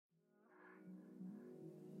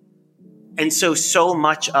And so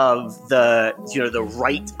much of the, the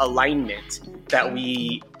right alignment that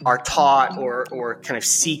we are taught or kind of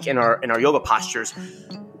seek in our yoga postures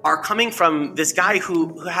are coming from this guy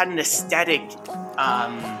who had an aesthetic,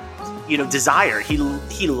 desire.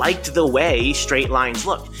 He liked the way straight lines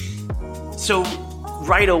look. So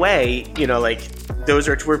right away,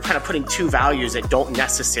 we're kind of putting two values that don't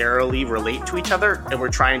necessarily relate to each other, and we're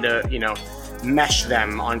trying to, mesh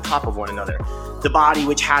them on top of one another. The body,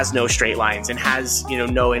 which has no straight lines and has,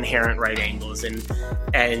 no inherent right angles and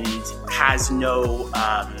has no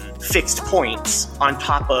fixed points, on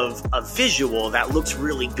top of a visual that looks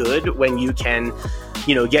really good when you can,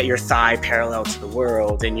 get your thigh parallel to the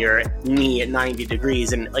world and your knee at 90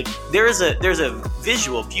 degrees. And there's a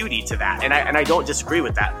visual beauty to that. And I don't disagree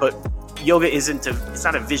with that, but yoga it's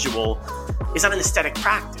not a visual, it's not an aesthetic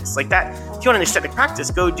practice like that. If you want an aesthetic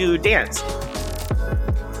practice, go do dance.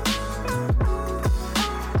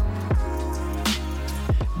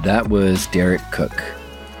 That was Derek Cook.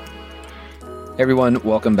 Hey everyone,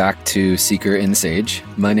 welcome back to Seeker in Sage.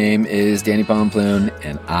 My name is Danny Pomplun,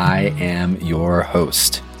 and I am your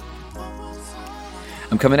host.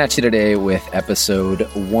 I'm coming at you today with episode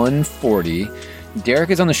 140. Derek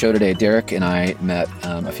is on the show today. Derek and I met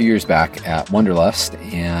a few years back at Wonderlust,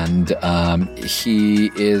 and he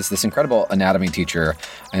is this incredible anatomy teacher.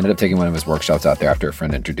 I ended up taking one of his workshops out there after a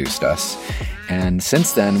friend introduced us. And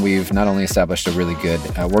since then, we've not only established a really good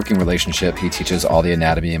working relationship. He teaches all the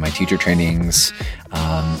anatomy in my teacher trainings.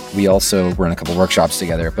 We also run a couple workshops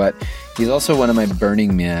together, but he's also one of my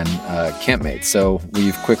Burning Man campmates. So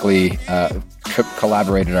we've quickly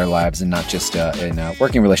collaborated our lives, and not just in a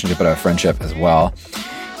working relationship, but a friendship as well.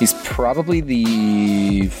 He's probably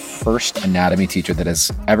the first anatomy teacher that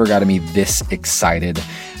has ever gotten me this excited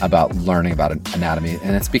about learning about anatomy.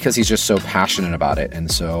 And it's because he's just so passionate about it and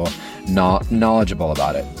so knowledgeable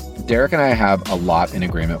about it. Derek and I have a lot in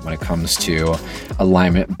agreement when it comes to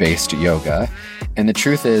alignment-based yoga. And the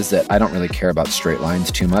truth is that I don't really care about straight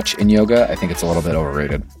lines too much in yoga. I think it's a little bit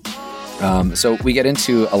overrated. So we get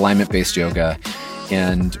into alignment-based yoga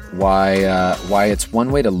and why it's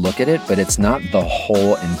one way to look at it, but it's not the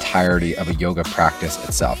whole entirety of a yoga practice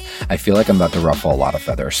itself. I feel like I'm about to ruffle a lot of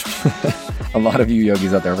feathers. A lot of you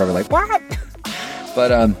yogis out there are probably like, what?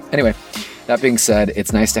 But anyway, that being said,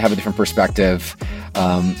 it's nice to have a different perspective.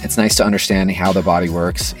 It's nice to understand how the body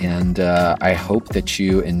works. And I hope that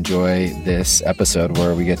you enjoy this episode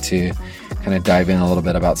where we get to kind of dive in a little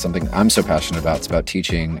bit about something I'm so passionate about. It's about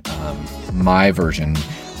teaching my version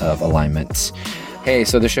of alignment. Hey,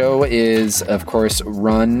 so the show is, of course,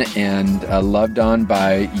 run and loved on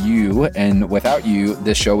by you, and without you,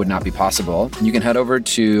 this show would not be possible. You can head over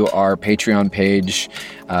to our Patreon page,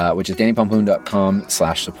 which is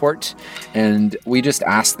dannypomplun.com/support, and we just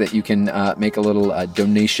ask that you can make a little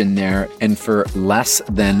donation there, and for less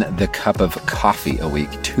than the cup of coffee a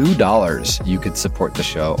week, $2, you could support the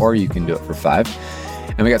show, or you can do it for $5.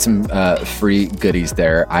 And we got some free goodies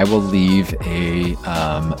there. I will leave a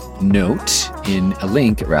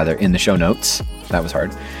link in the show notes. That was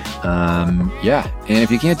hard. Yeah. And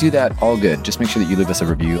if you can't do that, all good. Just make sure that you leave us a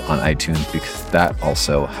review on iTunes, because that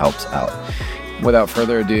also helps out. Without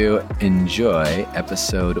further ado, enjoy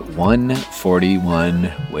episode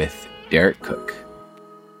 141 with Derek Cook.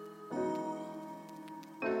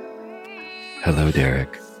 Hello,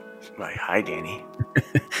 Derek. Hi, Danny.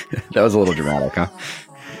 That was a little dramatic, huh?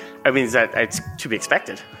 I mean, it's to be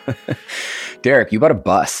expected. Derek, you bought a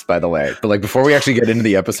bus, by the way. But before we actually get into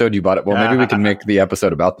the episode, you bought it. Well, maybe we can make the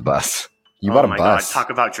episode about the bus. You bought a bus. Oh my God, talk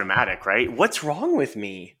about dramatic, right? What's wrong with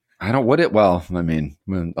me? I don't.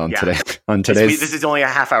 Today's this is only a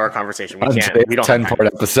half-hour conversation. We don't 10-part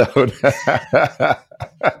episode.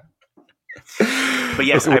 But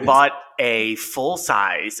yes, I bought a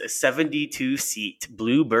full-size, 72-seat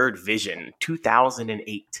Bluebird Vision,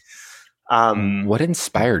 2008. What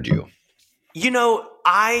inspired you? You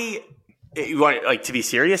want to be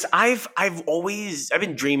serious? I've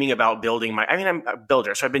been dreaming about building I'm a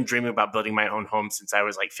builder, so I've been dreaming about building my own home since I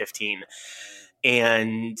was 15.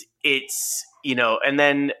 And it's, and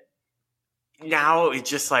then now it's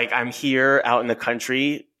just I'm here out in the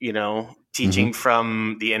country, teaching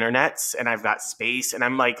from the internets, and I've got space, and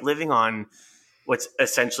I'm living on what's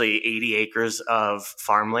essentially 80 acres of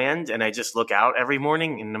farmland. And I just look out every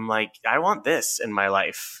morning and I'm I want this in my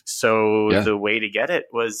life. So The way to get it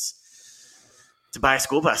was to buy a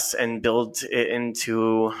school bus and build it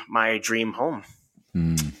into my dream home.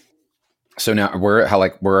 So now where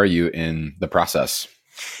are you in the process?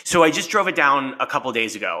 So I just drove it down a couple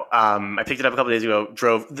days ago. I picked it up a couple days ago,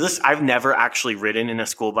 drove this. I've never actually ridden in a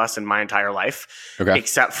school bus in my entire life,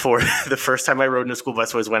 except for the first time I rode in a school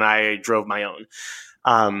bus was when I drove my own.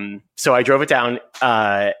 So I drove it down.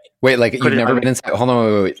 Wait, like you've never been inside? Hold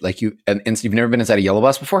on, wait. Like you've never been inside a yellow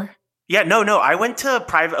bus before? Yeah, no. I went to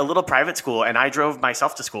a little private school, and I drove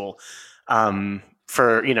myself to school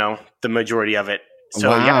for the majority of it. So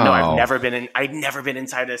wow. Yeah, no, I'd never been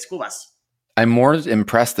inside a school bus. I'm more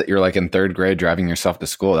impressed that you're like in third grade driving yourself to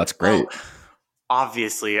school. That's great. Well,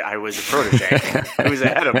 obviously, I was a protege. I was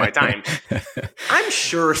ahead of my time. I'm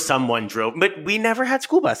sure someone drove, but we never had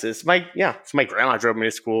school buses. My grandma drove me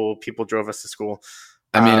to school. People drove us to school.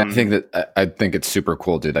 I mean, I think it's super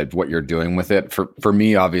cool, dude. What you're doing with it. For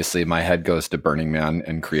me, obviously, my head goes to Burning Man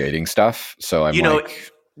and creating stuff. So I'm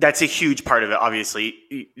that's a huge part of it. Obviously,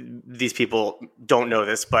 these people don't know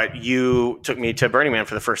this, but you took me to Burning Man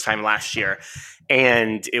for the first time last year,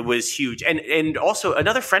 and it was huge. And also,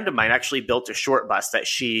 another friend of mine actually built a short bus that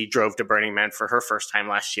she drove to Burning Man for her first time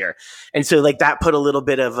last year, and so like that put a little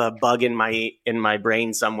bit of a bug in my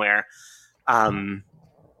brain somewhere. That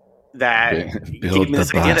gave me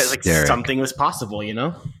this idea that like Derek. Something was possible,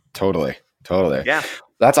 Totally. Yeah.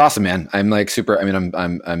 That's awesome, man. I'm like super. I mean,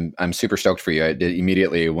 I'm super stoked for you. I did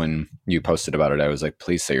immediately when you posted about it. I was like,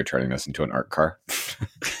 please say you're turning this into an art car.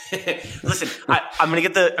 Listen, I'm gonna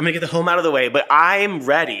get the home out of the way, but I'm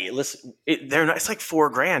ready. Listen, it's like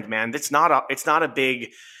 $4,000, man. It's not a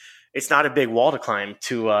big wall to climb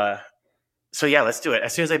to. So yeah, let's do it.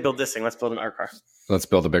 As soon as I build this thing, let's build an art car. Let's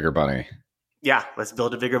build a bigger bunny. Yeah, let's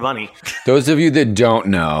build a bigger bunny. Those of you that don't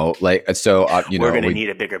know, we're going to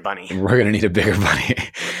need a bigger bunny. We're going to need a bigger bunny.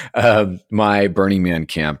 My Burning Man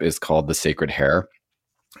camp is called the Sacred Hare,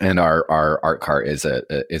 and our art car is a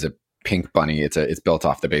pink bunny. It's built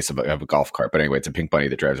off the base of a golf cart, but anyway, it's a pink bunny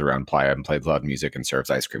that drives around Playa and plays loud music and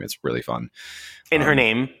serves ice cream. It's really fun. And her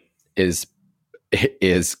name is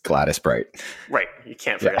Gladys Bright. Right, you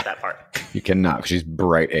can't forget that part. You cannot. She's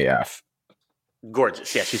bright AF.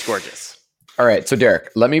 Gorgeous. Yeah, she's gorgeous. All right. So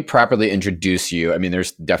Derek, let me properly introduce you. I mean,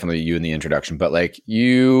 there's definitely you in the introduction, but like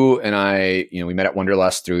you and I, we met at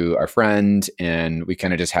Wonderlust through our friend, and we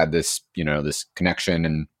kind of just had this, this connection.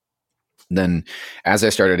 And then as I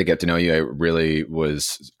started to get to know you,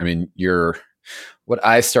 what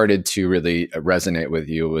I started to really resonate with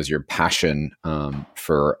you was your passion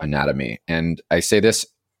for anatomy. And I say this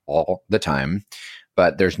all the time,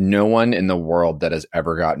 but there's no one in the world that has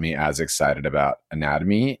ever got me as excited about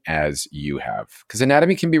anatomy as you have. Because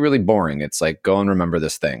anatomy can be really boring. It's like, go and remember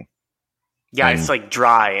this thing. Yeah, it's like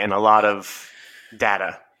dry and a lot of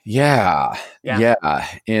data. Yeah.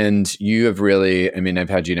 And you have really, I've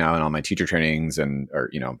had you now in all my teacher trainings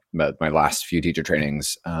my last few teacher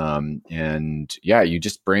trainings. And yeah, you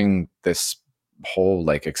just bring this whole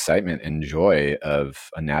like excitement and joy of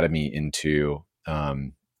anatomy into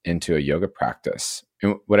a yoga practice.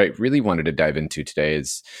 And what I really wanted to dive into today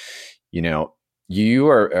is, you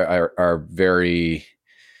are very,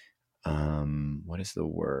 what is the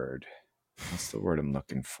word? What's the word I'm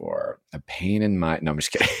looking for? A pain in my, no, I'm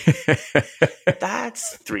just kidding.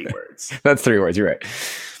 That's 3 words. That's 3 words. You're right.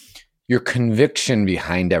 Your conviction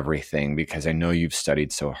behind everything, because I know you've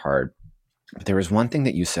studied so hard. But there was one thing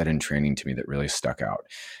that you said in training to me that really stuck out.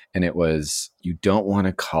 And it was, you don't want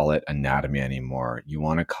to call it anatomy anymore. You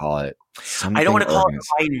want to call it something. I don't want to call it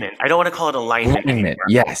alignment. I don't want to call it alignment anymore.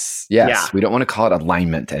 Yes. Yeah. We don't want to call it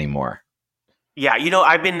alignment anymore. Yeah.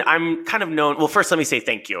 I'm kind of known. Well, first, let me say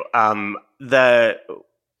thank you.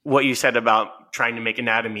 What you said about trying to make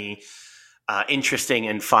anatomy interesting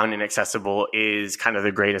and fun and accessible is kind of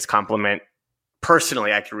the greatest compliment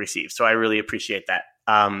personally I could receive. So I really appreciate that.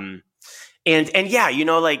 And yeah,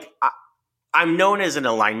 I'm known as an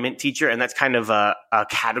alignment teacher, and that's kind of a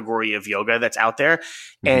category of yoga that's out there.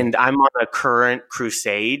 Mm-hmm. And I'm on a current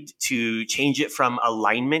crusade to change it from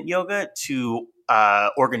alignment yoga to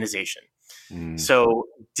organization. Mm. So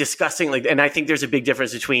discussing and I think there's a big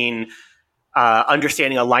difference between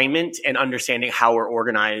understanding alignment and understanding how we're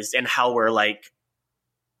organized and how we're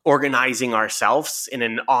organizing ourselves in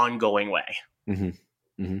an ongoing way. Mm-hmm.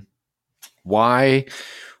 Mm-hmm. Why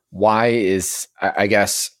is, I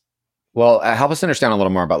guess, well, help us understand a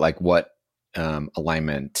little more about what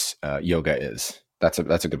alignment yoga is. That's a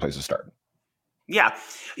good place to start. Yeah.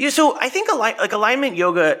 So I think alignment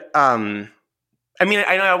yoga,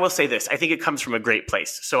 I will say this. I think it comes from a great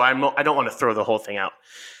place. So I don't want to throw the whole thing out.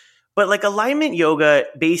 But alignment yoga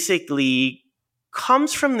basically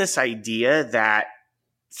comes from this idea that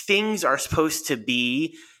things are supposed to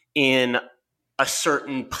be in a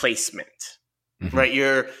certain placement. right?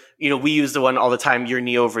 We use the one all the time, your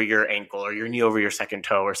knee over your ankle or your knee over your second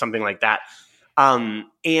toe or something like that.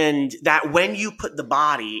 And that when you put the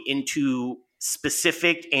body into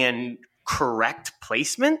specific and correct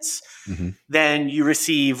placements, then you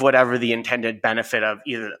receive whatever the intended benefit of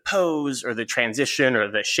either the pose or the transition or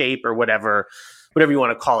the shape or whatever you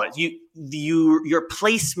want to call it. Your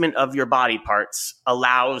placement of your body parts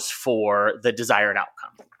allows for the desired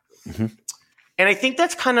outcome. And I think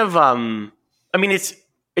that's kind of,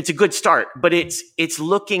 it's a good start, but it's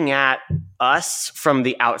looking at us from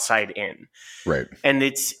the outside in. Right. And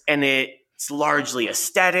it's largely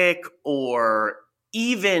aesthetic, or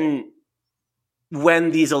even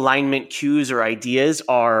when these alignment cues or ideas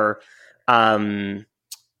are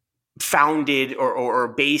founded or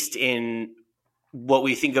based in what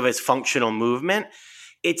we think of as functional movement,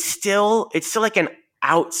 it's still like an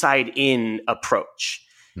outside in approach.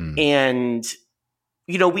 And,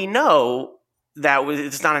 we know that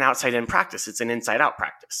it's not an outside in practice, it's an inside out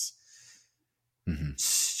practice.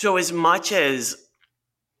 So as much as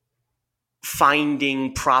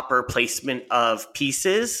finding proper placement of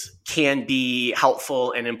pieces can be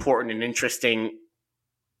helpful and important and interesting,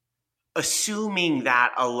 assuming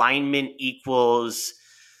that alignment equals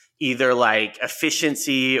either like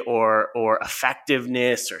efficiency or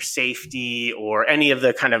effectiveness or safety or any of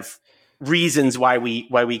the kind of reasons why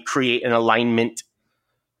we create an alignment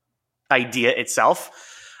idea itself,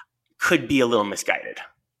 could be a little misguided.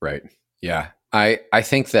 Right. Yeah. I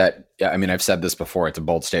think that, I've said this before, it's a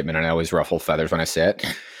bold statement and I always ruffle feathers when I say it,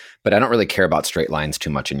 but I don't really care about straight lines too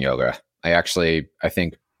much in yoga. I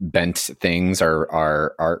think bent things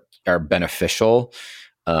are beneficial.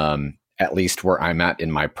 At least where I'm at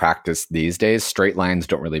in my practice these days, straight lines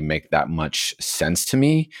don't really make that much sense to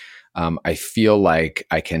me. I feel like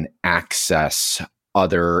I can access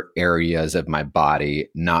other areas of my body,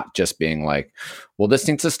 not just being like, well, this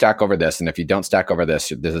needs to stack over this. And if you don't stack over this,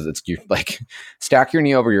 you like stack your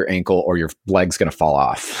knee over your ankle or your leg's going to fall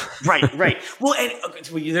off. Right. Well, and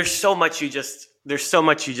there's so much you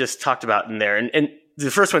just talked about in there. And the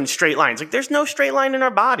first one, straight lines, like there's no straight line in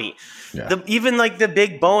our body. Yeah. Even like the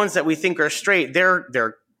big bones that we think are straight,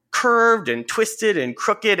 they're curved and twisted and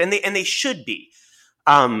crooked, and they should be.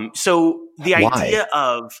 So the idea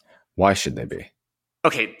of why should they be?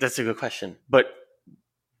 Okay, that's a good question. But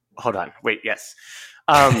hold on. Wait, yes.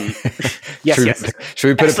 Yes. Should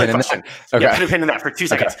we put a pin in that? Okay. Yeah, put a pin in that for 2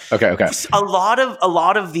 seconds. Okay. A lot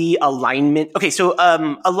of the alignment. Okay, so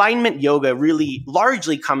alignment yoga really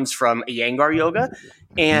largely comes from Iyengar yoga,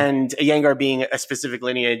 and Iyengar being a specific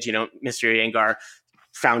lineage. Mr. Iyengar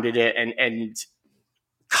founded it and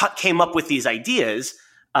came up with these ideas.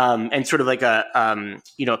 And sort of like a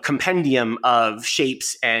compendium of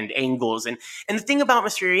shapes and angles. And the thing about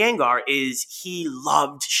Mr. Iyengar is he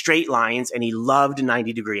loved straight lines and he loved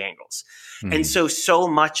 90-degree angles. And so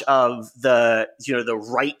much of the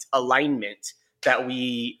right alignment that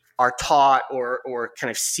we are taught or kind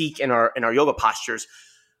of seek in our yoga postures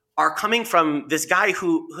are coming from this guy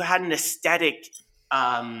who had an aesthetic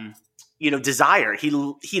desire.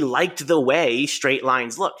 He liked the way straight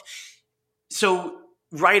lines look. So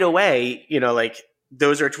right away,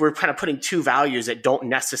 we're kind of putting two values that don't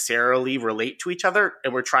necessarily relate to each other,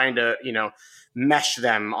 and we're trying to, mesh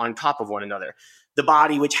them on top of one another. The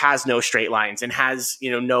body, which has no straight lines and has,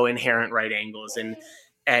 no inherent right angles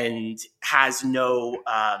and has no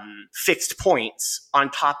fixed points,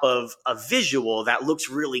 on top of a visual that looks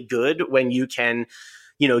really good when you can,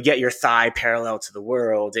 get your thigh parallel to the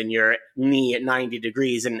world and your knee at 90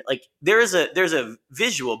 degrees. And like, there's a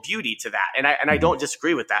visual beauty to that. And I don't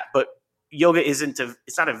disagree with that, but yoga it's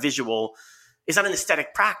not an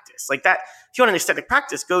aesthetic practice like that. If you want an aesthetic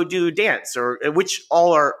practice, go do dance which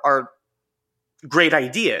all are great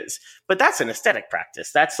ideas, but that's an aesthetic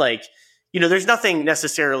practice. That's like, there's nothing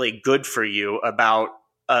necessarily good for you about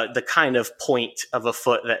the kind of point of a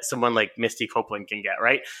foot that someone like Misty Copeland can get,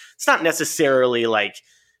 right? It's not necessarily like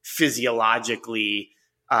physiologically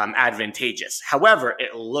advantageous. However,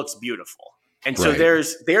 it looks beautiful. And so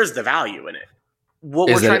there's the value in it. What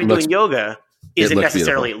we're trying to do in yoga isn't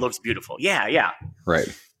necessarily it looks beautiful. Yeah. Right.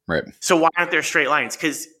 So why aren't there straight lines?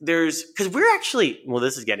 Because we're actually, well,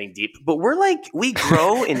 this is getting deep, but we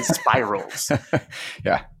grow in spirals.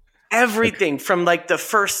 Yeah. Everything from like the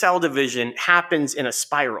first cell division happens in a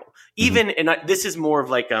spiral. Even, and this is more of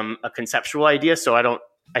like a conceptual idea, so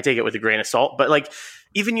I take it with a grain of salt. But like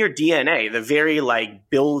even your DNA, the very like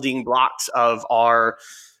building blocks of our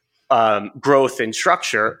growth and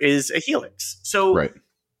structure is a helix. So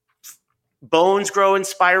bones grow in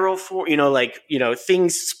spiral form.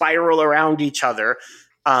 Things spiral around each other.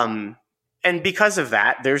 and because of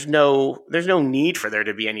that, there's no need for there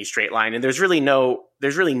to be any straight line, and there's really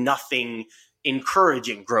nothing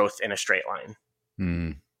encouraging growth in a straight line.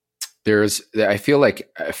 I feel like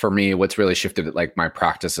for me, what's really shifted like my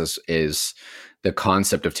practices is the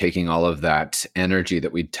concept of taking all of that energy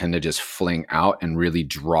that we tend to just fling out and really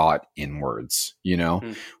draw it inwards.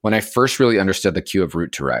 When I first really understood the cue of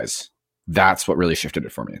root to rise, that's what really shifted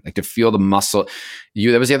it for me. Like to feel the muscle.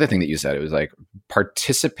 That was the other thing that you said. It was like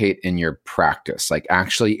participate in your practice, like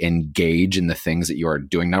actually engage in the things that you are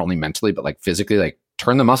doing, not only mentally, but like physically, like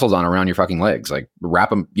turn the muscles on around your fucking legs, like wrap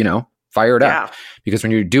them, fire it up. Because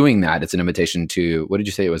when you're doing that, it's an invitation to, what did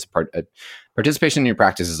you say? It was participation in your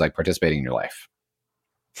practice is like participating in your life.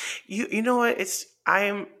 You know what?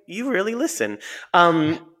 You really listen.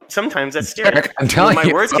 Sometimes that's scary. Eric, I'm telling you.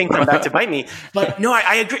 My words can come back to bite me. But no,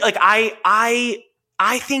 I agree. Like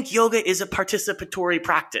I think yoga is a participatory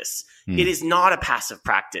practice. It is not a passive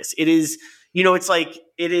practice. It is, it's like,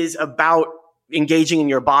 it is about engaging in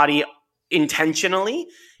your body intentionally.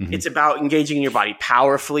 Mm-hmm. It's about engaging in your body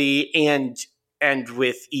powerfully and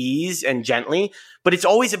with ease and gently. But it's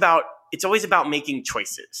always about making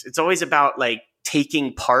choices. It's always about like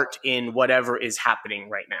taking part in whatever is happening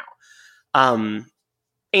right now.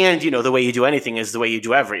 And the way you do anything is the way you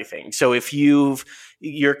do everything. So if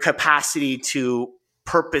your capacity to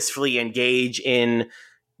purposefully engage in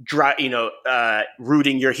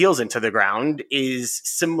rooting your heels into the ground is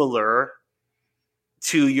similar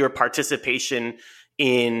to your participation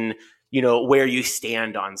in where you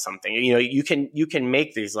stand on something. You can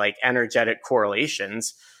make these like energetic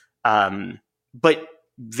correlations, but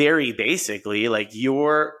very basically, like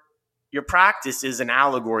your practice is an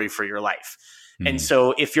allegory for your life. Mm-hmm. And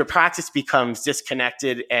so if your practice becomes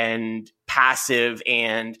disconnected and passive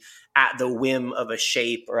and at the whim of a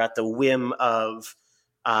shape or at the whim of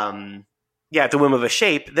a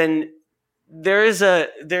shape, then there is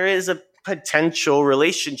a potential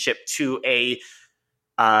relationship to a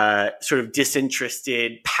sort of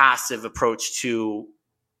disinterested, passive approach to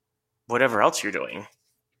whatever else you're doing.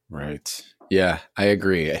 Right. Yeah, I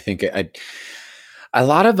agree. I think a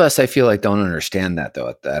lot of us, I feel like, don't understand that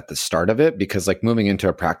though at the start of it, because like moving into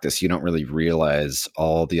a practice, you don't really realize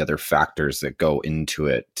all the other factors that go into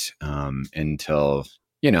it until,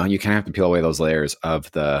 you kind of have to peel away those layers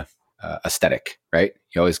of the aesthetic, right?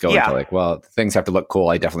 You always go into like, well, things have to look cool.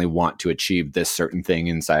 I definitely want to achieve this certain thing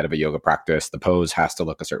inside of a yoga practice. The pose has to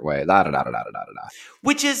look a certain way,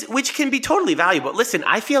 which can be totally valuable. Listen,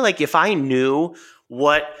 I feel like if I knew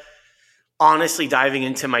what honestly diving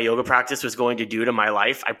into my yoga practice was going to do to my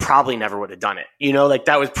life, I probably never would have done it. Like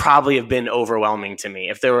that would probably have been overwhelming to me.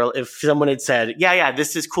 If someone had said, yeah,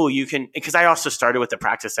 this is cool. You can, because I also started with a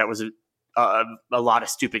practice that was a lot of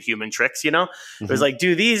stupid human tricks, Mm-hmm. It was like,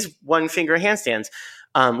 do these 1-finger handstands,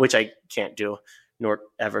 which I can't do nor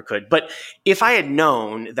ever could. But if I had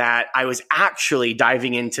known that I was actually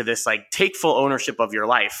diving into this, like take full ownership of your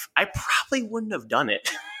life, I probably wouldn't have done it.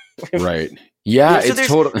 Right. Yeah, so it's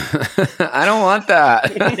total. I don't want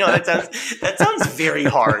that. That sounds very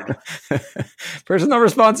hard. Personal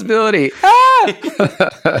responsibility.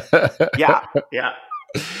 Yeah.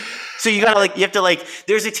 So you have to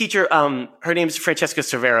there's a teacher, her name's Francesca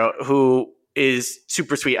Cervero, who is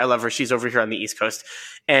super sweet. I love her. She's over here on the East Coast.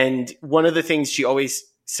 And one of the things she always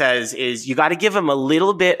says is you got to give them a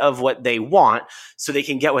little bit of what they want so they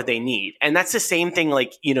can get what they need. And that's the same thing,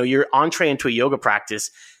 like, your entree into a yoga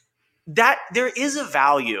practice, that there is a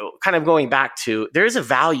value, kind of going back to, there is a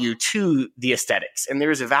value to the aesthetics and there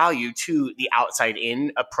is a value to the outside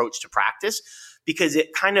in approach to practice, because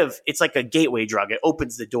it's like a gateway drug. It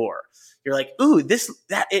opens the door. You're like, ooh,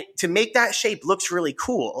 to make that shape looks really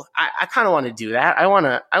cool. I kind of want to do that. I want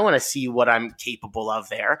to see what I'm capable of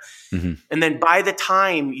there. Mm-hmm. And then by the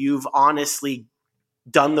time you've honestly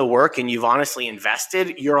done the work and you've honestly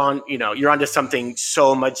invested, you're onto something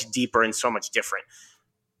so much deeper and so much different.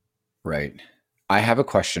 Right. I have a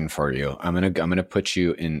question for you. I'm gonna put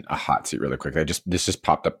you in a hot seat really quick. This just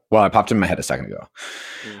popped up. Well, it popped in my head a second ago.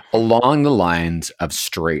 Mm. Along the lines of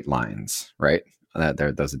straight lines, right?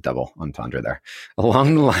 There's a double entendre there.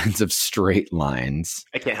 Along the lines of straight lines.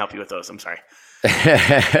 I can't help you with those. I'm sorry.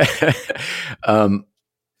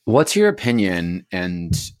 What's your opinion?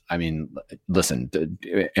 And I mean, listen,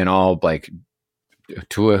 in all, like,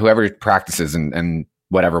 to whoever practices and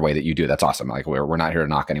whatever way that you do, that's awesome. Like we're not here to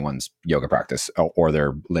knock anyone's yoga practice or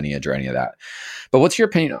their lineage or any of that. But what's your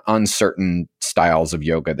opinion on certain styles of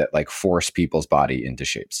yoga that like force people's body into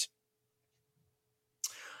shapes?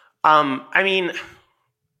 I mean,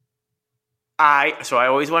 I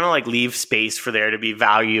always want to like leave space for there to be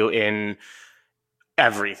value in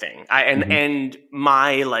everything. And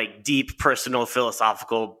my like deep personal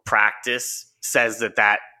philosophical practice says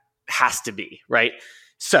that has to be right.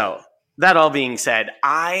 So that all being said,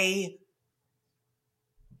 I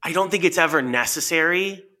don't think it's ever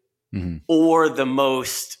necessary or the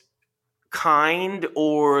most kind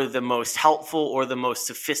or the most helpful or the most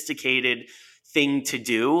sophisticated thing to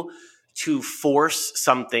do to force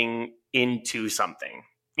something into something,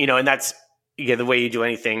 and that's the way you do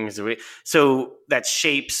anything. So that's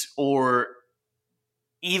shapes or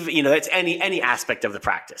even, that's any aspect of the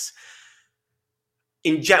practice.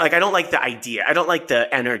 In general, like I don't like the idea. I don't like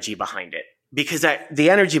the energy behind it because the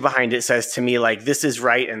energy behind it says to me like this is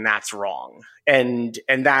right and that's wrong, and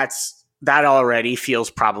that already feels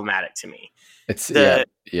problematic to me.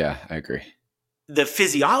 Yeah, I agree. The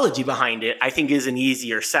physiology behind it, I think, is an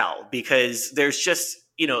easier sell because there's just,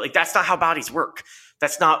 like that's not how bodies work.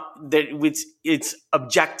 That's not that it's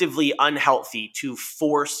objectively unhealthy to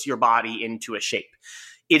force your body into a shape.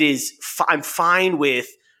 It is, I'm fine with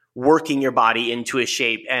working your body into a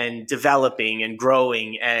shape and developing and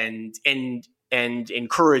growing and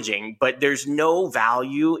encouraging, but there's no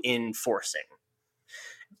value in forcing.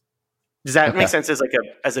 Does that make sense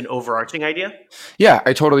as an overarching idea? Yeah,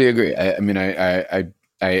 I totally agree. I mean, I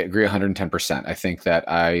agree 110%. I think that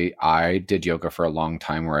I did yoga for a long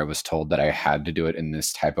time where I was told that I had to do it in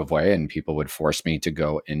this type of way, and people would force me to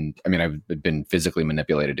go in. I mean, I've been physically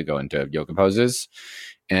manipulated to go into yoga poses.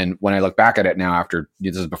 And when I look back at it now,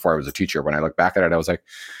 this is before I was a teacher, when I look back at it, I was like,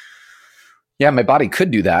 yeah, my body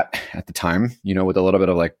could do that at the time, with a little bit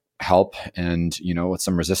of like help and, with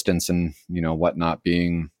some resistance and, whatnot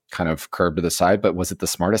being kind of curved to the side, but was it the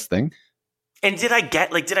smartest thing? And did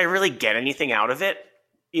I really get anything out of it?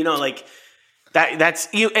 Like that's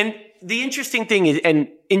and the interesting thing is, and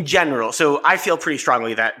in general, so I feel pretty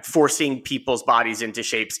strongly that forcing people's bodies into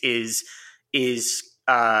shapes is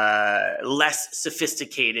less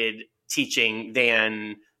sophisticated teaching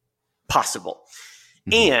than possible.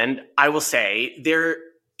 And I will say there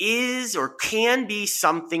is or can be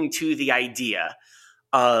something to the idea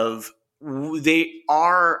of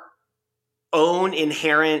our own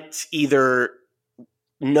inherent either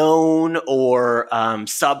known or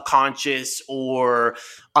subconscious or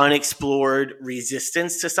unexplored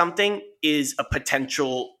resistance to something is a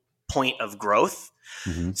potential point of growth.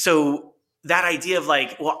 So that idea of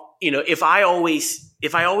like, well, if I always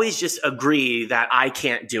just agree that I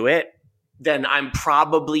can't do it, then I'm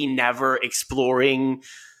probably never exploring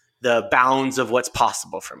the bounds of what's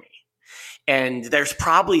possible for me. And there's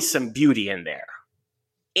probably some beauty in there.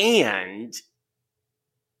 And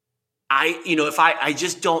I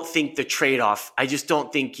just don't think the trade-off, I just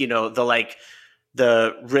don't think,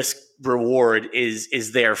 the risk reward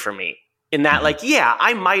is there for me in that, like, yeah,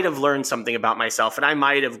 I might have learned something about myself and I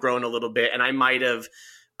might have grown a little bit and I might have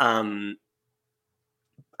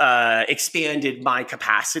expanded my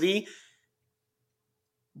capacity,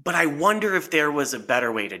 but I wonder if there was a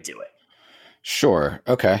better way to do it. Sure.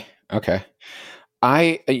 Okay.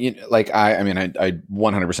 I 100%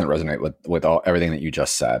 resonate with everything that you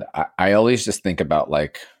just said. I always just think about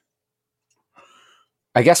like,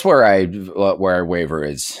 I guess where I waver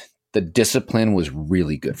is the discipline was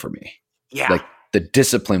really good for me. Yeah. Like the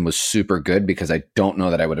discipline was super good because I don't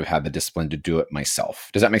know that I would have had the discipline to do it myself.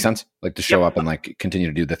 Does that make sense? Like to show up and like continue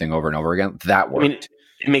to do the thing over and over again. That worked. I mean,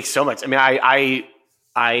 it makes so much. I mean,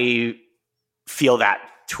 I feel that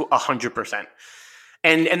to 100%.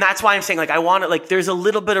 And that's why I'm saying, like, I want to, like, there's a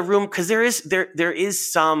little bit of room because there's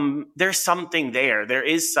something there. There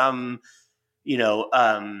is some,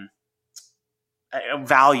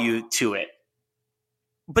 value to it.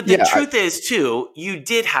 But the truth is too, you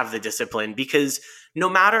did have the discipline because no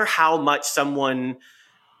matter how much someone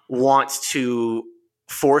wants to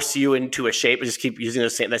force you into a shape, I just keep using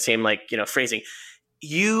that same phrasing,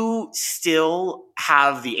 you still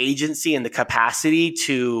have the agency and the capacity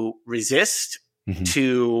to resist,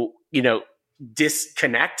 to,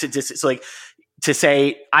 disconnect, to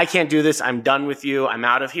say, I can't do this. I'm done with you. I'm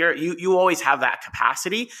out of here. You always have that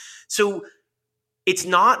capacity. So it's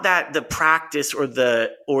not that the practice or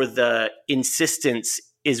the insistence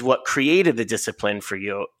is what created the discipline for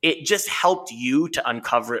you. It just helped you to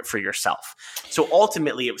uncover it for yourself. So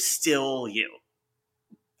ultimately it was still you.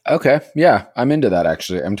 Okay. Yeah. I'm into that.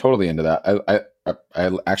 Actually, I'm totally into that.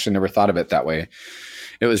 I actually never thought of it that way.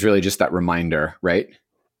 It was really just that reminder, right?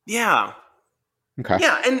 Yeah. Okay.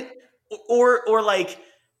 Yeah. And, or like,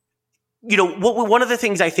 one of the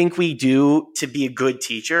things I think we do to be a good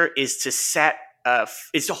teacher is to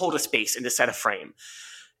hold a space and to set a frame.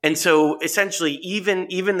 And so essentially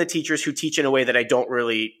even the teachers who teach in a way that I don't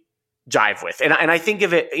really jive with. And I think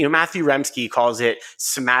of it, Matthew Remski calls it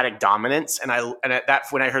somatic dominance. And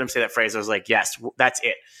when I heard him say that phrase, I was like, yes, that's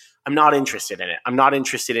it. I'm not interested in it. I'm not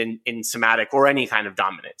interested in somatic or any kind of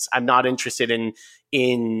dominance. I'm not interested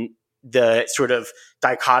in the sort of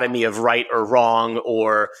dichotomy of right or wrong,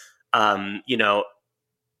 or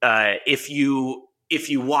if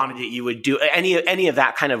you wanted it, you would do any of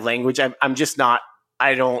that kind of language. I'm just not.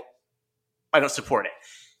 I don't support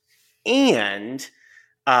it. And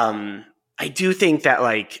I do think that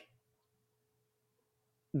like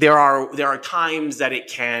there are times that it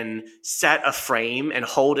can set a frame and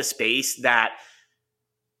hold a space that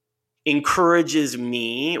encourages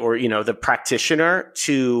me or the practitioner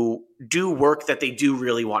to do work that they do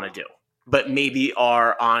really want to do, but maybe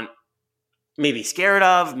maybe scared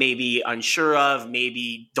of, maybe unsure of,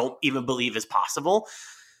 maybe don't even believe is possible.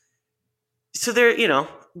 So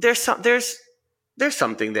there's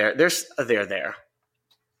something there. There's there.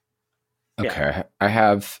 Okay. Yeah. I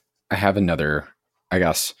have another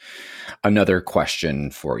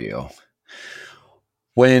question for you.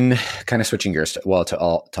 When kind of switching gears to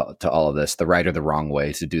all of this, the right or the wrong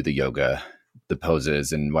way to do the yoga, the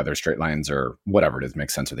poses, and whether straight lines or whatever it is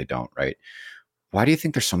makes sense or they don't, right? Why do you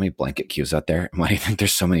think there's so many blanket cues out there? Why do you think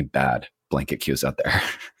there's so many bad blanket cues out there?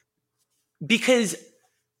 Because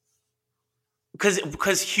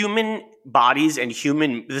human bodies and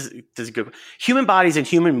human bodies and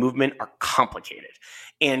human movement are complicated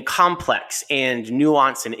and complex and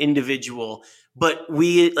nuanced and individual. But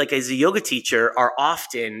we, like as a yoga teacher, are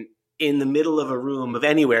often in the middle of a room of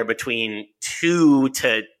anywhere between 2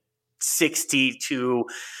 to 60 to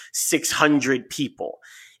 600 people.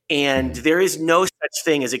 And there is no such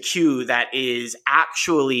thing as a cue that is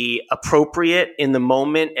actually appropriate in the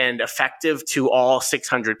moment and effective to all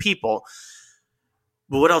 600 people.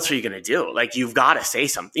 But what else are you going to do? Like, you've got to say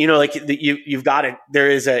something, you've got to, there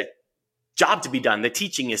is a job to be done. The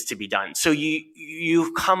teaching is to be done. So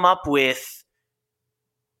you've come up with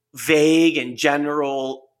vague and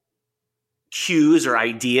general cues or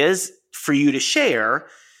ideas for you to share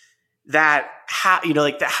that have to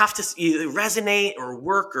either resonate or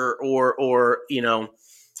work or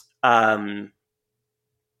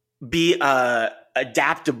be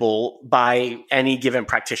adaptable by any given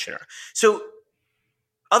practitioner. So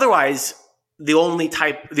otherwise, the only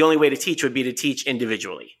way to teach would be to teach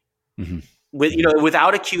individually. Mm-hmm.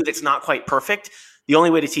 Without a cue that's not quite perfect, the only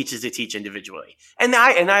way to teach is to teach individually. And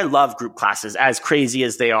I love group classes, as crazy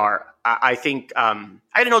as they are. I think I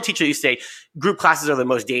had an old teacher who used to say group classes are the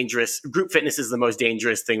most dangerous. Group fitness is the most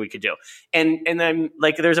dangerous thing we could do. And I'm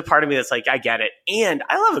like, there's a part of me that's like, I get it. And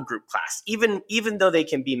I love a group class, even though they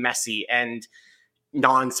can be messy and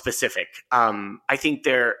non-specific. I think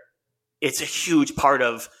it's a huge part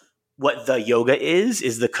of what the yoga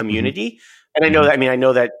is the community. And I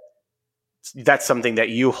know that that's something that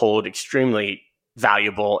you hold extremely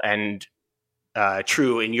valuable and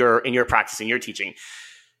true in your practice, in your teaching.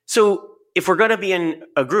 So if we're going to be in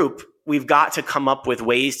a group, we've got to come up with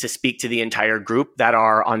ways to speak to the entire group that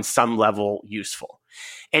are on some level useful.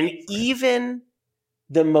 And even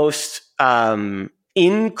the most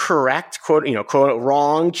incorrect, quote,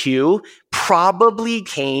 wrong cue probably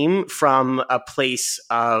came from a place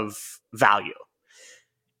of value.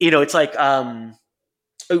 It's like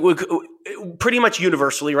pretty much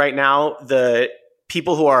universally right now, the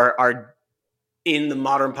people who are in the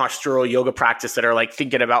modern postural yoga practice that are like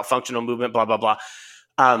thinking about functional movement, blah, blah, blah.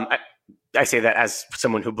 I say that as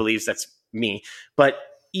someone who believes that's me. But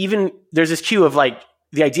even there's this cue of like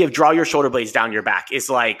the idea of draw your shoulder blades down your back is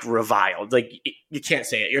like reviled. Like you can't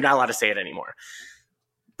say it. You're not allowed to say it anymore.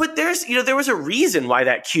 But there was a reason why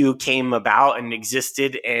that cue came about and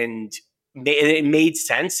existed, and it made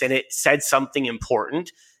sense and it said something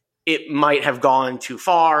important. It might have gone too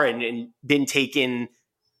far and been taken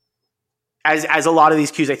as a lot of these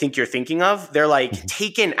cues I think you're thinking of, they're like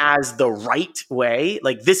taken as the right way.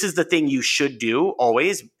 Like, this is the thing you should do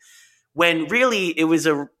always, when really it was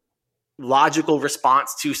a logical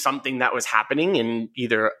response to something that was happening in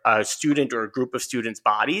either a student or a group of students'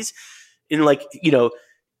 bodies. In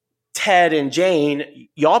Ted and Jane,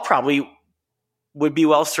 y'all probably would be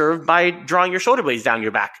well served by drawing your shoulder blades down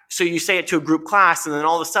your back. So you say it to a group class, and then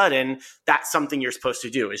all of a sudden that's something you're supposed to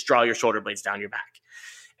do, is draw your shoulder blades down your back.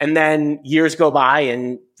 And then years go by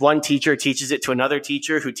and one teacher teaches it to another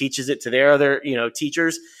teacher who teaches it to their other,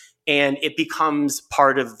 teachers. And it becomes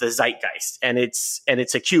part of the zeitgeist. And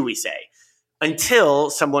it's a cue, we say, until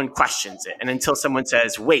someone questions it. And until someone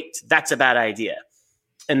says, wait, that's a bad idea.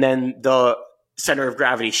 And then the center of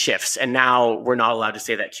gravity shifts. And now we're not allowed to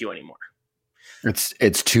say that cue anymore.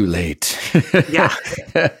 It's too late. Yeah.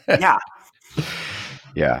 Yeah.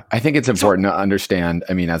 Yeah. I think it's important to understand,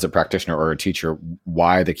 I mean, as a practitioner or a teacher,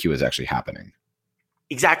 why the cue is actually happening.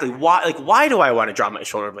 Exactly. Why do I want to draw my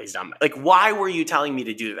shoulder blades down? Like, why were you telling me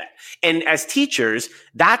to do that? And as teachers,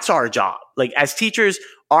 that's our job. Like, as teachers,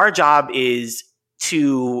 our job is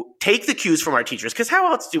to take the cues from our teachers. Because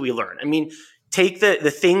how else do we learn? I mean, take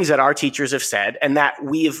the things that our teachers have said and that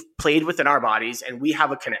we've played within our bodies and we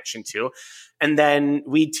have a connection to, and then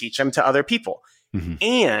we teach them to other people. Mm-hmm.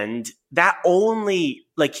 And that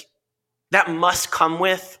must come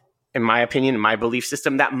with, in my opinion, in my belief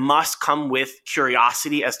system, that must come with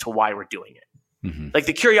curiosity as to why we're doing it. Mm-hmm. Like,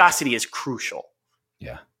 the curiosity is crucial.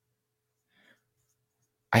 Yeah.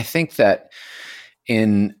 I think that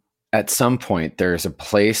at some point there's a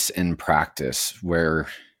place in practice where,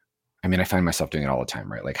 I mean, I find myself doing it all the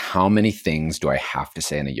time, right? Like, how many things do I have to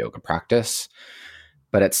say in a yoga practice?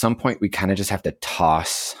 But at some point we kind of just have to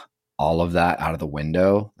toss all of that out of the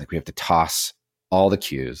window. Like, we have to toss all the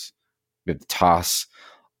cues. We have to toss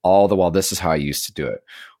all the, well, this is how I used to do it.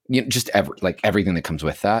 You know, just everything that comes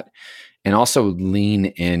with that. And also lean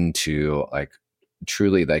into, like,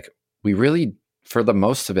 truly, like, we really, for the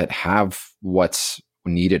most of it, have what's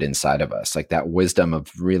needed inside of us. Like, that wisdom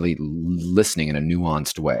of really listening in a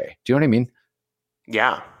nuanced way. Do you know what I mean?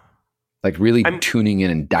 Yeah. Like, really tuning in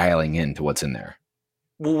and dialing into what's in there.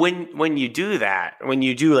 Well, when you do that, when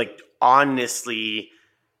you do, like, honestly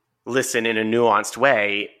listen in a nuanced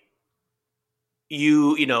way,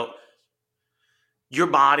 you know, your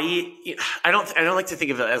body, I don't like to think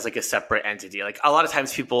of it as like a separate entity. Like, a lot of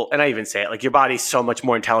times people, and I even say it, like, your body's so much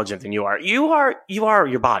more intelligent than you are. You are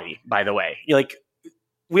your body, by the way. You're like,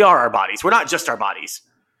 we are our bodies. We're not just our bodies,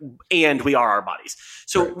 and we are our bodies.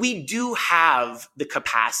 So right. We do have the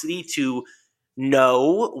capacity to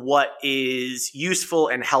know what is useful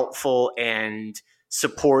and helpful and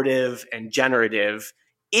supportive and generative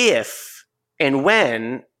if and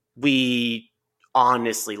when we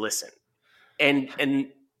honestly listen. And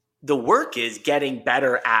the work is getting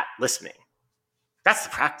better at listening. That's the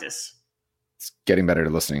practice. It's getting better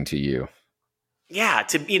at listening to you. Yeah,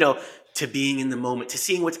 to being in the moment, to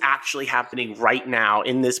seeing what's actually happening right now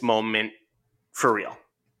in this moment for real.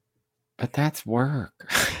 But that's work.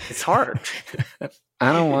 It's hard.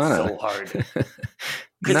 I don't want to. It's so hard.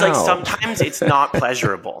 Because like, sometimes it's not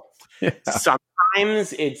pleasurable. Yeah.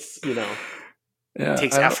 Sometimes it's, it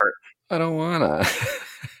takes effort. I don't want to.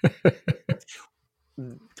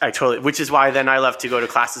 Which is why then I love to go to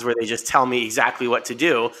classes where they just tell me exactly what to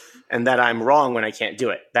do and that I'm wrong when I can't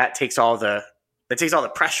do it. That takes all the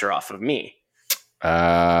pressure off of me.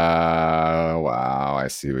 Wow. I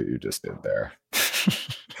see what you just did there.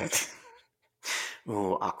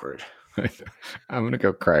 Ooh, awkward. I'm going to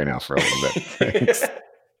go cry now for a little bit. Thanks.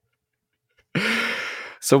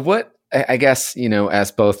 So what, I guess,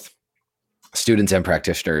 as both students and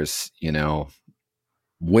practitioners,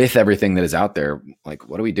 with everything that is out there, like,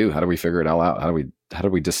 what do we do? How do we figure it all out? How do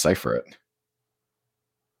we decipher it?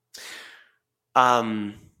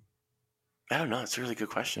 I don't know. It's a really good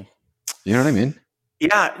question. You know what I mean?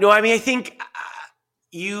 Yeah. No, I mean, I think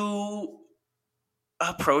you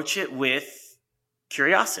approach it with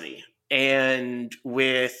curiosity and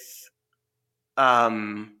with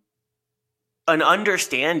an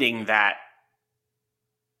understanding that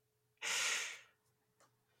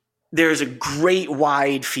there's a great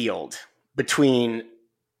wide field between,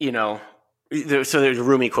 so there's a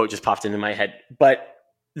Rumi quote just popped into my head, but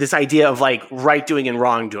this idea of like right doing and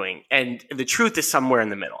wrong doing, and the truth is somewhere in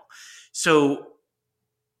the middle. So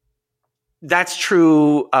that's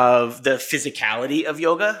true of the physicality of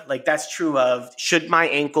yoga. Like, that's true of, should my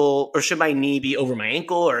ankle or should my knee be over my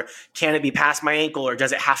ankle, or can it be past my ankle, or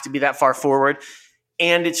does it have to be that far forward?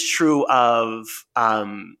 And it's true of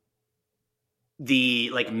the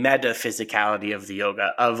like meta physicality of the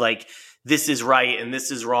yoga, of like, this is right and this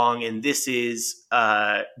is wrong and this is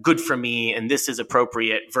good for me and this is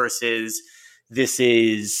appropriate versus this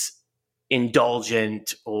is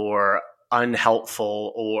indulgent or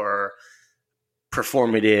unhelpful or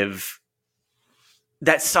performative.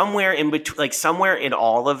 That somewhere in between, like somewhere in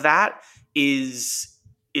all of that is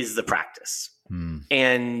the practice.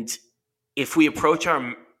 And if we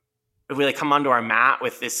come onto our mat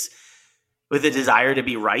with a desire to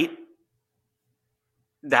be right,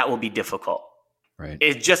 that will be difficult. Right.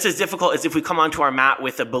 It's just as difficult as if we come onto our mat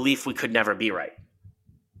with a belief we could never be right.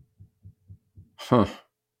 Huh.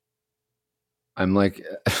 I'm like,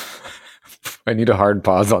 I need a hard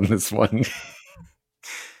pause on this one.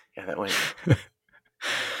 Yeah, that went. I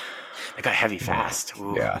got heavy fast.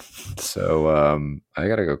 Ooh. Yeah. So I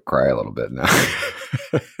gotta go cry a little bit now.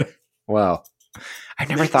 Wow. I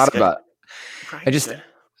never thought about.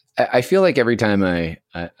 I feel like every time I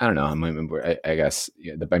don't know, I guess,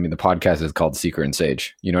 the podcast is called Seeker and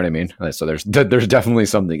Sage. You know what I mean? So there's definitely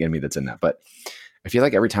something in me that's in that. But I feel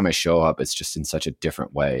like every time I show up, it's just in such a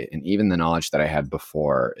different way. And even the knowledge that I had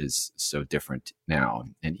before is so different now.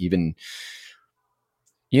 And even,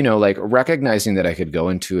 like recognizing that I could go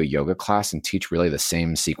into a yoga class and teach really the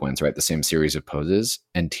same sequence, right? The same series of poses,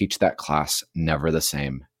 and teach that class never the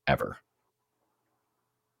same ever.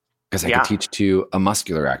 Because I could teach to a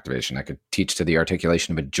muscular activation. I could teach to the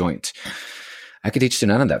articulation of a joint. I could teach to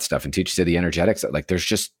none of that stuff and teach to the energetics. Like there's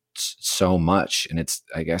just so much. And it's,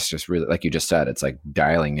 I guess, just really, like you just said, it's like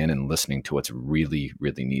dialing in and listening to what's really,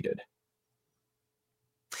 really needed.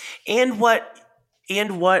 And what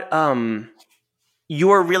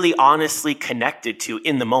you're really honestly connected to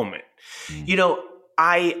in the moment.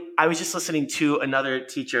 I was just listening to another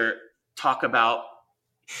teacher talk about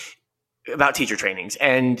teacher trainings,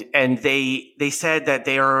 and they said that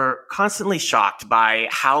they are constantly shocked by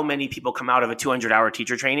how many people come out of a 200-hour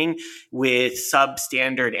teacher training with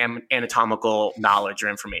substandard anatomical knowledge or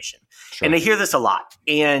information. Sure. And they hear this a lot.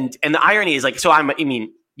 And the irony is, like, so I'm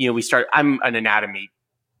an anatomy,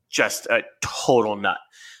 just a total nut.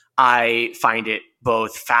 I find it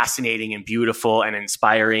both fascinating and beautiful and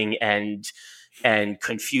inspiring and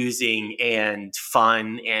confusing and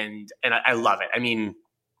fun, and I love it. I mean,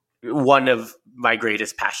 one of my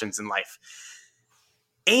greatest passions in life.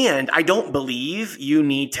 And I don't believe you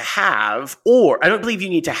need to have or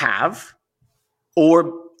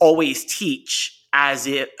always teach as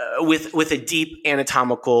it with a deep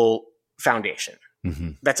anatomical foundation.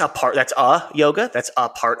 Mm-hmm. That's a part of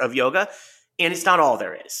yoga, and it's not all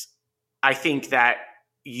there is. I think that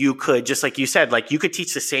you could, just like you said, like you could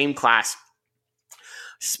teach the same class,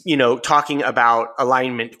 talking about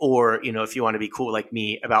alignment, or, if you want to be cool like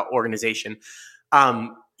me, about organization.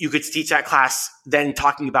 You could teach that class then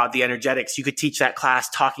talking about the energetics. You could teach that class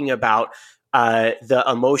talking about the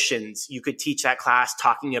emotions. You could teach that class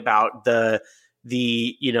talking about the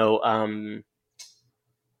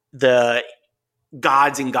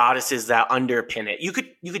gods and goddesses that underpin it. You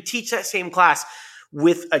could teach that same class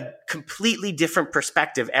with a completely different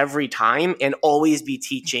perspective every time, and always be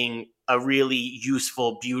teaching a really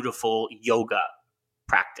useful, beautiful yoga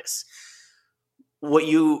practice.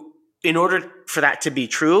 In order for that to be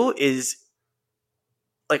true, is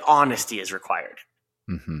like honesty is required.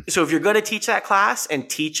 Mm-hmm. So if you're going to teach that class and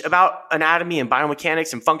teach about anatomy and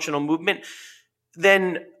biomechanics and functional movement,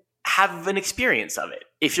 then have an experience of it.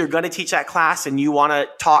 If you're going to teach that class and you want to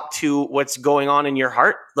talk to what's going on in your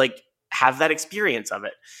heart, like, have that experience of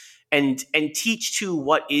it, and teach to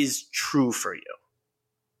what is true for you.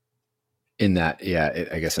 In that,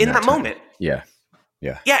 I guess in that moment. Yeah.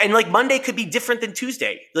 And like Monday could be different than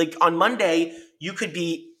Tuesday. Like on Monday, you could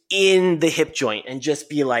be in the hip joint and just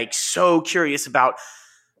be like so curious about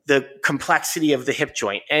the complexity of the hip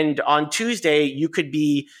joint. And on Tuesday, you could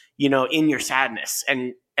be, in your sadness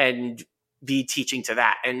and be teaching to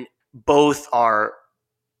that. And both are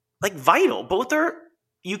like vital.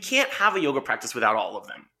 You can't have a yoga practice without all of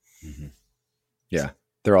them. Mm-hmm. Yeah.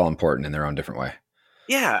 They're all important in their own different way.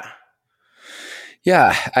 Yeah.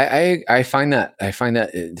 Yeah. I find that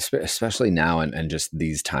especially now and just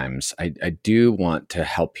these times, I do want to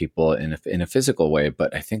help people in a physical way,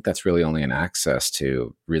 but I think that's really only an access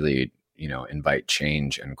to really, invite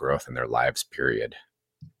change and growth in their lives, period.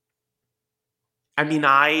 I mean,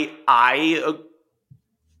 I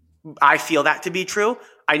feel that to be true.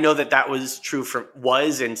 I know that was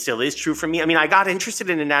and still is true for me. I mean, I got interested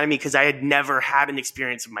in anatomy because I had never had an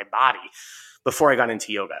experience of my body before I got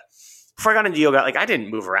into yoga. Before I got into yoga, like, I didn't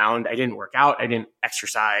move around. I didn't work out. I didn't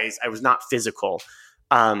exercise. I was not physical.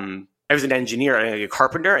 I was an engineer, a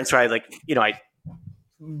carpenter. And so I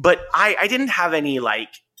didn't have any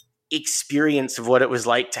like experience of what it was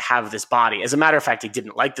like to have this body. As a matter of fact, I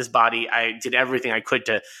didn't like this body. I did everything I could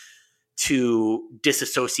to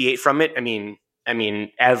disassociate from it. I mean,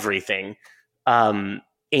 everything.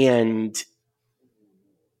 And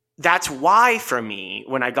that's why for me,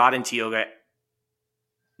 when I got into yoga,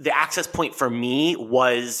 the access point for me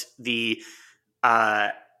was the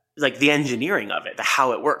engineering of it, the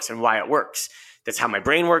how it works and why it works. That's how my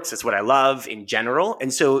brain works. That's what I love in general.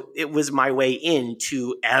 And so it was my way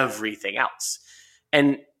into everything else.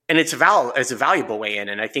 And it's a valuable way in.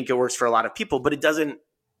 And I think it works for a lot of people, but it doesn't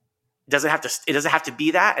have to be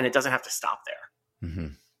that, and it doesn't have to stop there. Mm-hmm.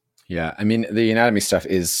 Yeah. I mean, the anatomy stuff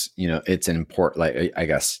is, it's an important, like, I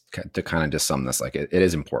guess to kind of just sum this, like it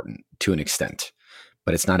is important to an extent,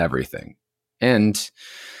 but it's not everything. And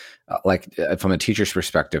from a teacher's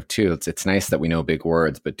perspective too, it's nice that we know big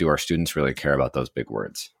words, but do our students really care about those big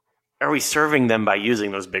words? are we serving them by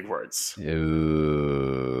using those big words?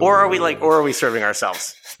 Ooh. Or are we serving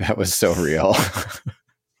ourselves? That was so real.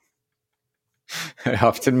 I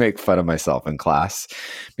often make fun of myself in class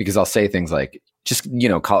because I'll say things like, just,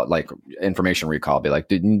 call it like information recall, be like,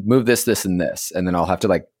 dude, move this, this, and this. And then I'll have to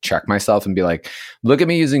like check myself and be like, look at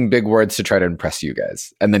me using big words to try to impress you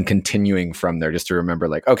guys. And then continuing from there just to remember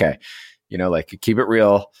like, okay, like keep it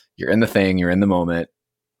real. You're in the thing, you're in the moment,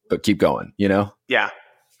 but keep going, Yeah.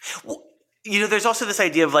 Well, there's also this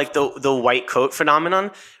idea of like the white coat phenomenon.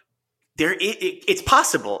 It's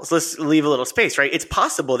possible. So let's leave a little space, right? It's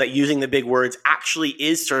possible that using the big words actually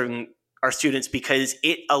is serving our students because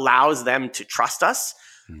it allows them to trust us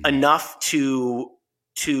enough to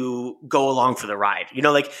go along for the ride.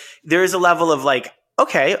 Like there is a level of like,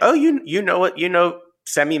 okay, oh, you know what,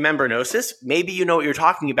 semi-membranosis. Maybe you know what you're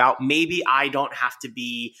talking about. Maybe I don't have to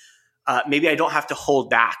be, maybe I don't have to hold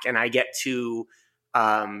back, and I get to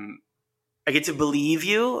believe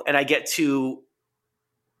you, and I get to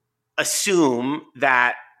assume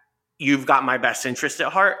that you've got my best interest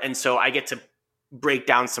at heart, and so I get to break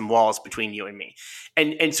down some walls between you and me.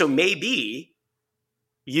 And so maybe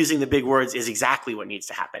using the big words is exactly what needs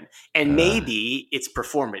to happen. And maybe it's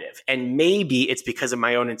performative, and maybe it's because of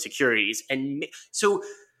my own insecurities. And so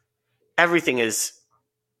everything is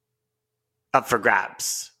up for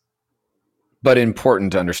grabs. But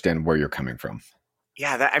important to understand where you're coming from.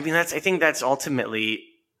 Yeah, I think that's ultimately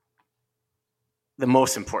the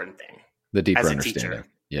most important thing. The deeper as a understanding. Teacher.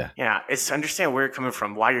 Yeah. Yeah. It's to understand where you're coming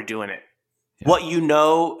from, why you're doing it, what you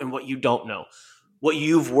know and what you don't know, what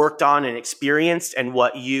you've worked on and experienced, and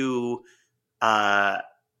what you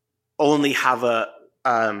only have a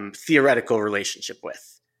theoretical relationship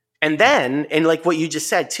with. And then, and like what you just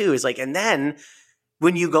said too, is like, and then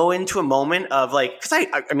when you go into a moment of like, because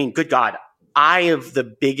I mean, good God, I have the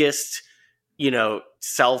biggest,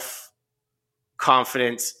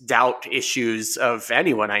 self-confidence, doubt issues of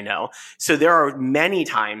anyone I know. So there are many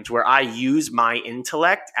times where I use my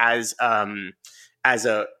intellect as a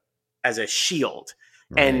shield.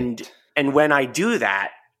 Right. And when I do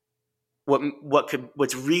that,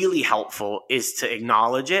 what's really helpful is to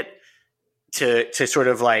acknowledge it, to sort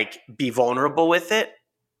of like be vulnerable with it.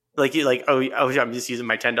 Like oh, I'm just using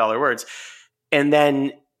my $10 words. And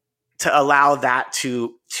then to allow that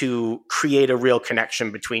to create a real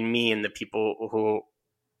connection between me and the people who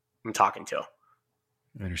I'm talking to.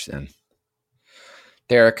 I understand.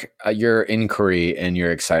 Derek, your inquiry and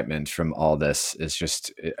your excitement from all this is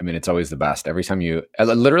just, it's always the best. Every time you've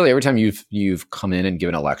come in and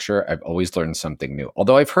given a lecture, I've always learned something new.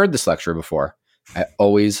 Although I've heard this lecture before, I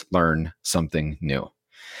always learn something new.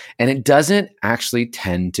 And it doesn't actually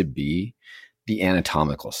tend to be the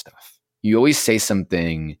anatomical stuff. You always say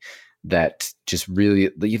something that just really,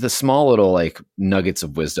 the small little like nuggets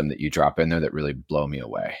of wisdom that you drop in there that really blow me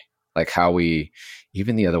away. Like how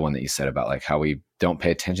even the other one that you said about like how we don't pay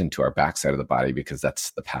attention to our backside of the body because that's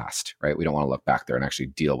the past, right? We don't want to look back there and actually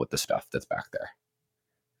deal with the stuff that's back there.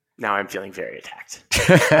 Now I'm feeling very attacked.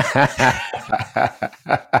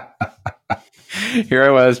 Here I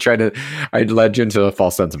was I led you into a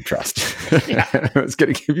false sense of trust. Yeah. I was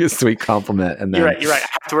going to give you a sweet compliment. And then, You're right. I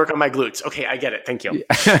have to work on my glutes. Okay, I get it. Thank you.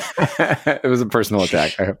 It was a personal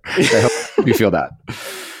attack. I hope you feel that.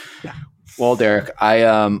 Yeah. Well, Derek, I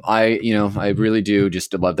really do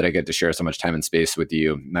just love that I get to share so much time and space with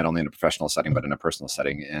you, not only in a professional setting, but in a personal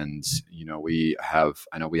setting. And, we have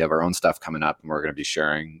our own stuff coming up, and we're going to be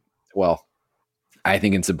sharing. Well, I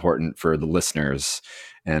think it's important for the listeners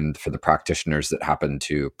and for the practitioners that happen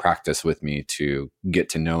to practice with me to get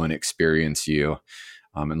to know and experience you.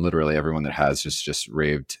 And literally everyone that has just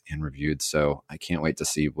raved and reviewed. So I can't wait to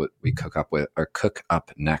see what we cook up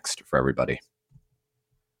next for everybody.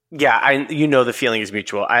 Yeah, the feeling is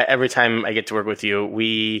mutual. Every time I get to work with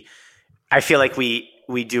you, I feel like we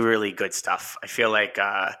do really good stuff. I feel like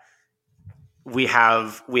we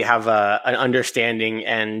have an understanding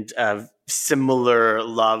and a similar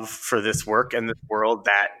love for this work and this world,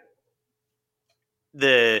 that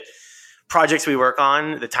the projects we work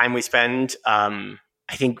on, the time we spend, I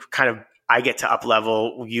think kind of I get to up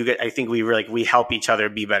level. I think we help each other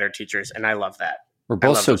be better teachers, and I love that. We're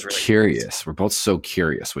both so curious. We're both so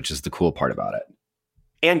curious, which is the cool part about it.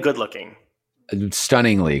 And good looking.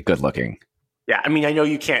 Stunningly good looking. Yeah. I mean, I know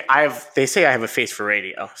you can't. They say I have a face for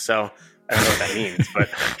radio, so I don't know what that means, but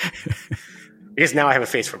I guess now I have a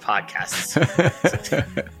face for podcasts.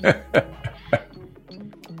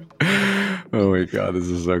 Oh my God, this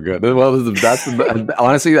is so good. Well, that's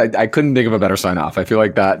honestly, I couldn't think of a better sign off. I feel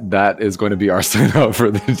like that is going to be our sign off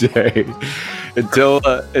for the day. Until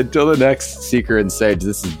the next Seeker and Sage,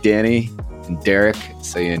 this is Danny and Derek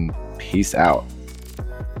saying Peace out.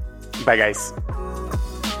 Bye, guys.